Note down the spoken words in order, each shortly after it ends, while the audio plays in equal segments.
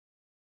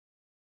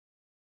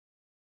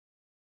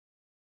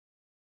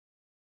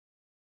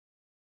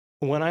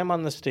When I'm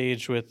on the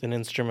stage with an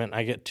instrument,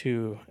 I get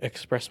to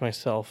express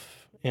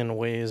myself in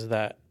ways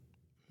that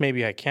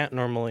maybe I can't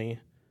normally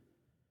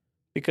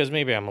because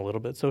maybe I'm a little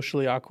bit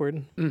socially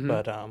awkward. Mm-hmm.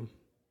 But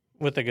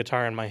with a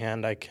guitar in my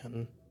hand, I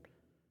can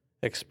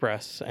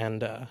express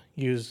and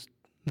use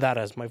that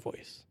as my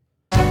voice.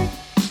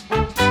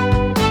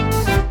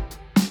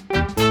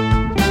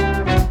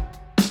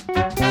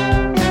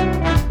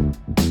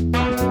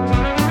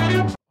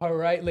 All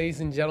right, ladies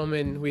and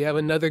gentlemen, we have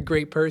another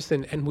great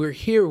person, and we're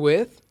here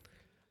with...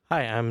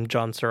 Hi, I'm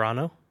John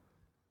Serrano.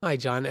 Hi,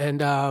 John.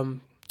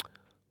 And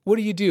what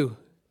do you do?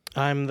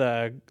 I'm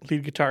the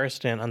lead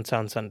guitarist in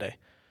UnSound Sunday.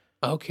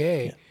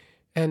 Okay. Yeah.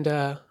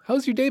 And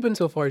how's your day been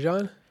so far,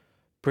 John?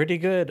 Pretty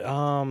good.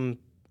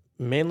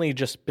 Mainly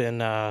just been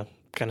kind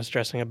of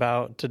stressing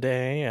about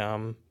today,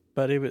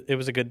 but it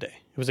was a good day.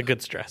 It was a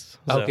good stress.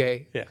 So,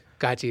 Okay. Yeah.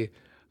 Got you.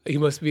 You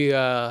must be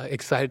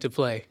excited to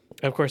play.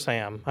 Of course I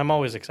am. I'm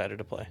always excited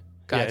to play.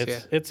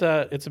 Gotcha.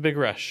 Yeah, it's a big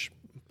rush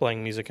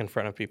playing music in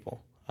front of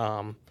people.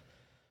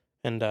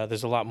 And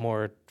there's a lot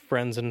more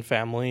friends and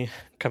family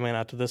coming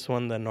out to this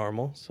one than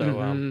normal.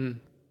 So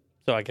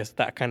so I guess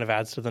that kind of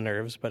adds to the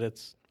nerves,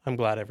 but I'm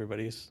glad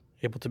everybody's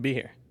able to be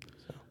here.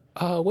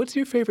 What's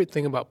your favorite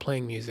thing about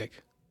playing music?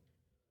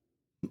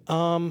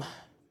 When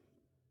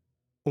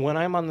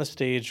I'm on the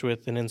stage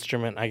with an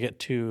instrument, I get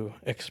to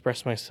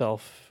express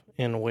myself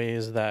in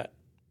ways that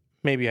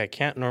maybe I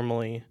can't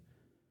normally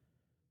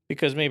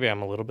because maybe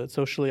I'm a little bit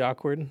socially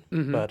awkward.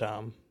 Mm-hmm. But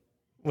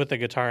with a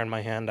guitar in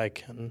my hand, I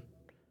can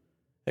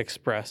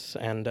express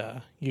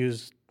and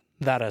use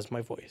that as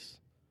my voice.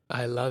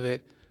 I love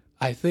it.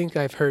 I think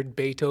I've heard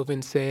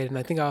Beethoven say it, and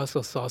I think I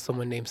also saw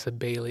someone named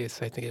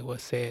Sibelius, I think it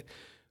was, say it,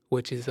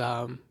 which is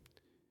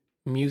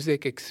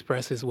music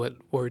expresses what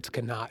words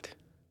cannot.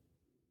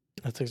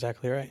 That's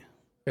exactly right.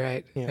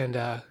 Right? Yeah. And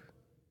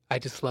I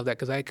just love that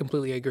because I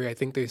completely agree. I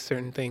think there's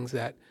certain things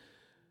that,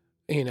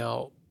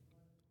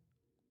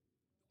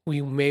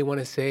 we may want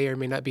to say or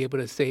may not be able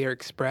to say or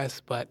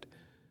express, but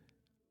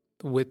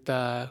with,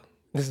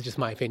 this is just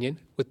my opinion,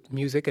 with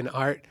music and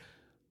art,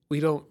 we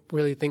don't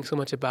really think so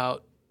much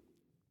about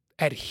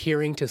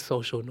adhering to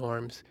social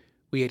norms.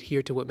 We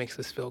adhere to what makes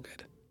us feel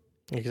good.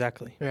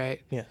 Exactly.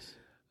 Right? Yes.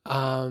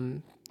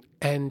 And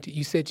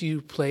you said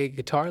you play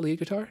guitar, lead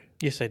guitar?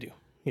 Yes, I do.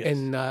 Yes.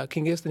 And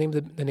can you give us the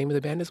name of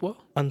the band as well?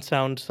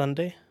 UnSound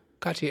Sunday.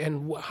 Gotcha.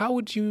 And how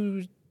would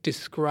you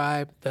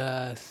describe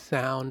the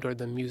sound or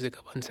the music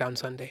of UnSound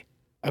Sunday?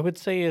 I would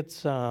say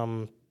it's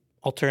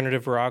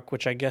alternative rock,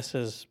 which I guess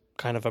is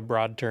kind of a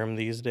broad term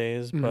these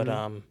days, but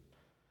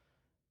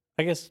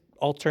I guess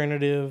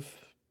alternative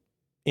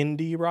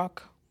indie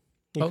rock,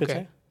 you could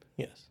say.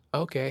 Yes.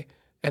 Okay.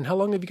 And how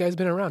long have you guys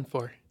been around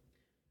for?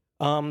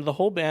 The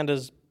whole band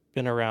has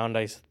been around,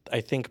 I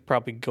think,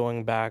 probably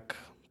going back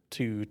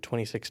to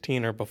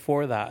 2016 or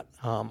before that.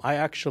 I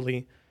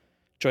actually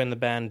joined the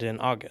band in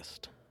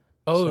August.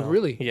 Oh, So,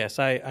 really? Yes,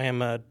 I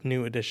am a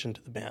new addition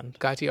to the band.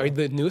 Gotcha. Are you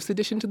the newest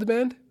addition to the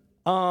band?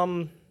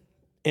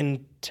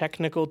 In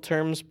technical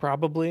terms,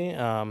 probably.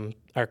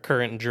 Our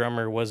current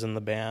drummer was in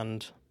the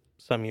band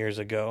some years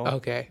ago.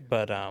 Okay.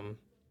 But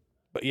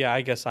yeah,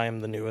 I guess I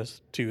am the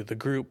newest to the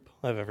group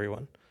of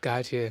everyone.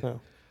 Gotcha.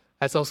 So.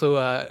 That's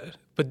also,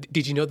 but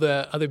did you know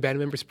the other band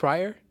members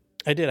prior?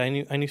 I did. I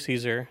knew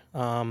Caesar.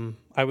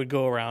 I would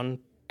go around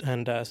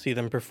and see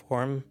them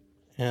perform,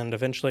 and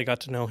eventually got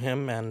to know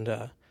him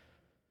and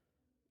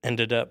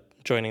ended up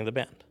joining the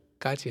band.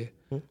 Gotcha.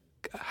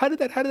 How did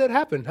that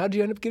happen? How did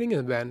you end up getting in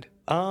the band?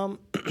 Well,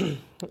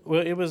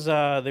 it was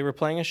they were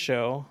playing a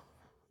show.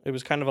 It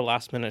was kind of a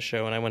last minute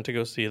show, and I went to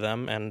go see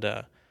them, and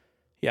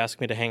he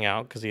asked me to hang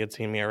out because he had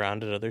seen me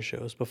around at other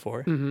shows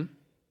before. Mm-hmm.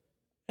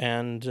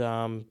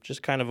 And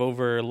just kind of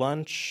over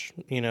lunch,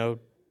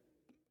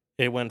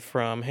 it went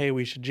from, hey,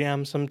 we should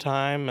jam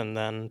sometime, and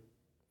then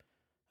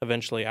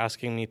eventually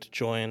asking me to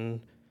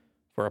join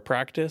for a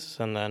practice,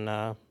 and then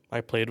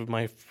I played with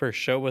my first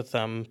show with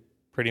them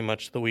pretty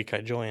much the week I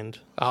joined.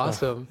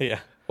 Awesome. So, yeah.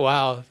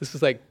 Wow. This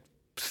is like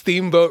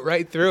steamboat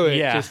right through it.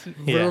 Yeah. Just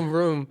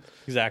vroom.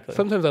 Exactly.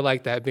 Sometimes I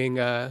like that, being,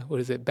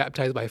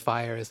 baptized by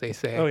fire, as they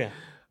say. Oh, yeah.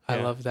 I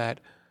love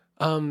that.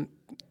 I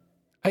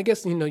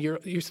guess,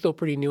 you're still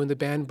pretty new in the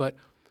band, but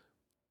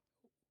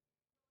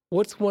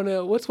what's one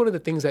of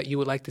the things that you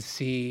would like to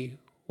see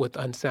with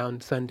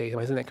UnSound Sunday? Am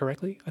I saying that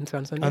correctly?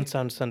 UnSound Sunday?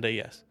 UnSound Sunday,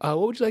 yes. What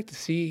would you like to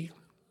see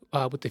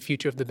with the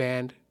future of the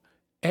band?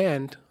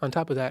 And on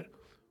top of that,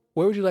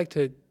 where would you like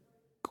to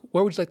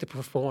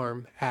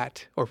perform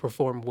at or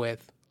perform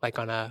with, like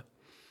on a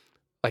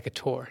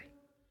tour?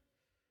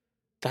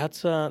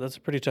 That's a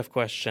pretty tough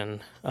question.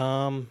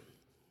 I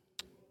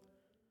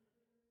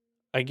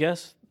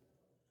guess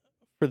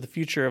for the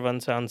future of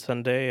UnSound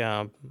Sunday,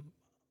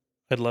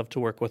 I'd love to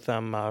work with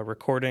them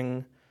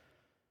recording.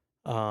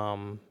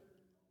 I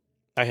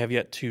have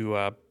yet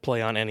to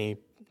play on any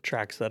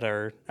tracks that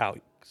are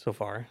out so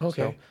far.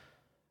 Okay.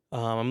 So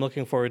I'm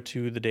looking forward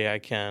to the day I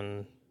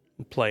can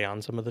play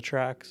on some of the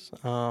tracks.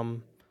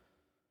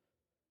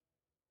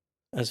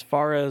 As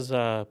far as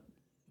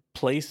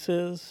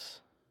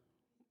places,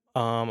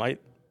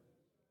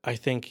 I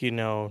think,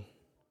 doing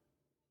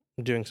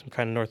some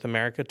kind of North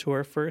America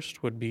tour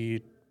first would be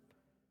a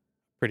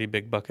pretty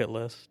big bucket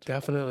list.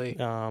 Definitely.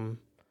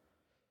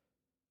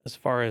 As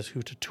far as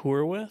who to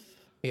tour with,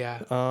 Yeah.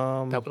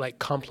 That would like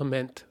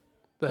complement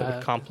that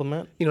would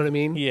complement. You know what I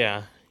mean?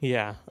 Yeah.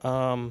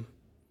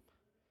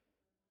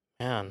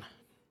 Man,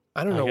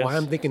 I don't know why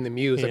I'm thinking the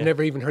Muse. Yeah. I've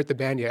never even heard the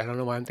band yet. I don't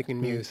know why I'm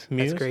thinking Muse.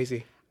 Muse? That's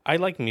crazy. I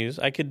like Muse.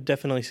 I could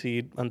definitely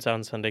see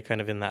UnSound Sunday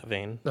kind of in that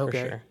vein for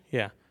sure.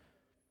 Yeah.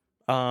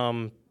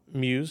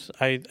 Muse.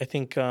 I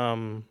think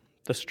the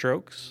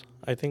Strokes.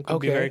 I think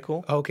would be very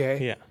cool.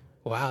 Okay. Yeah.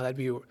 Wow,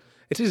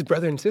 it's his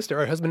brother and sister,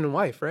 or husband and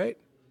wife, right?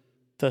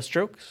 The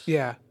Strokes.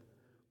 Yeah.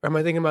 Or am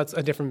I thinking about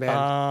a different band?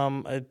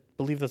 I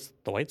believe that's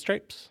the White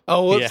Stripes.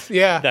 Oh, whoops.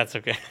 Yeah. That's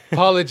okay.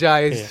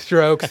 Apologize,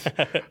 Strokes.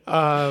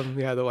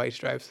 Yeah, the White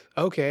Stripes.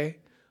 Okay.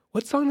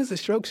 What song does the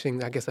Strokes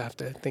sing? I guess I have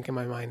to think in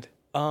my mind.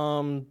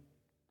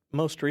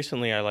 Most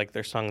recently, I like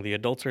their song "The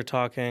Adults Are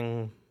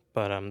Talking,"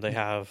 but they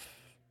have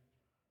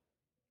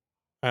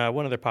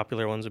one of their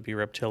popular ones would be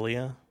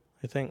 "Reptilia,"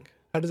 I think.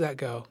 How does that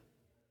go?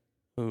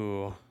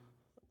 Ooh.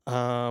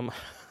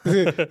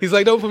 He's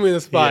like, don't put me in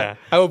the spot. Yeah.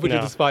 I won't put you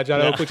in the spot,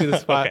 John. I won't put you in the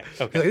spot.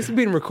 Okay. Like, this is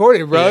being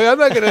recorded, bro. Yeah. I'm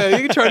not gonna. You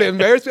can try to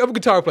embarrass me. I'm a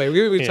guitar player.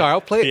 Give me a guitar. Yeah.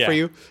 I'll play it for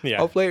you. Yeah.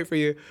 I'll play it for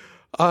you.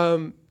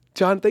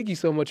 John, thank you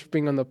so much for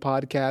being on the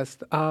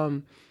podcast.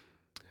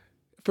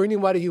 For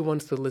anybody who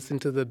wants to listen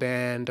to the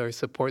band or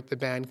support the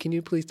band, can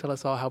you please tell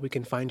us all how we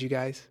can find you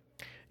guys?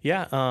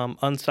 Yeah,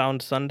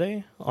 UnSound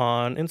Sunday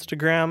on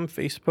Instagram,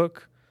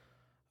 Facebook.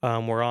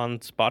 We're on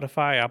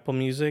Spotify, Apple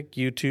Music,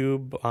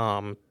 YouTube,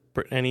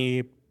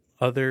 any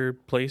other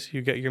place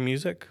you get your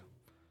music.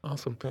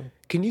 Awesome.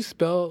 Can you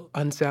spell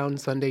UnSound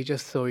Sunday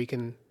just so we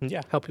can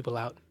help people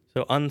out?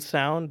 So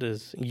UnSound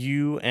is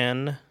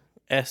UnSound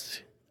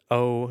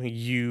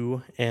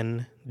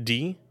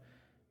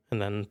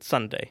and then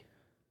Sunday.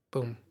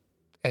 Boom.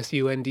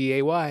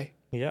 SUNDAY.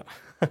 Yeah.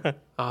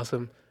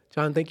 Awesome.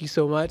 John, thank you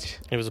so much.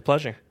 It was a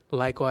pleasure.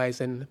 Likewise.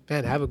 And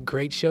man, have a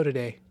great show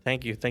today.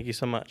 Thank you. Thank you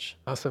so much.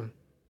 Awesome.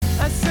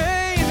 I say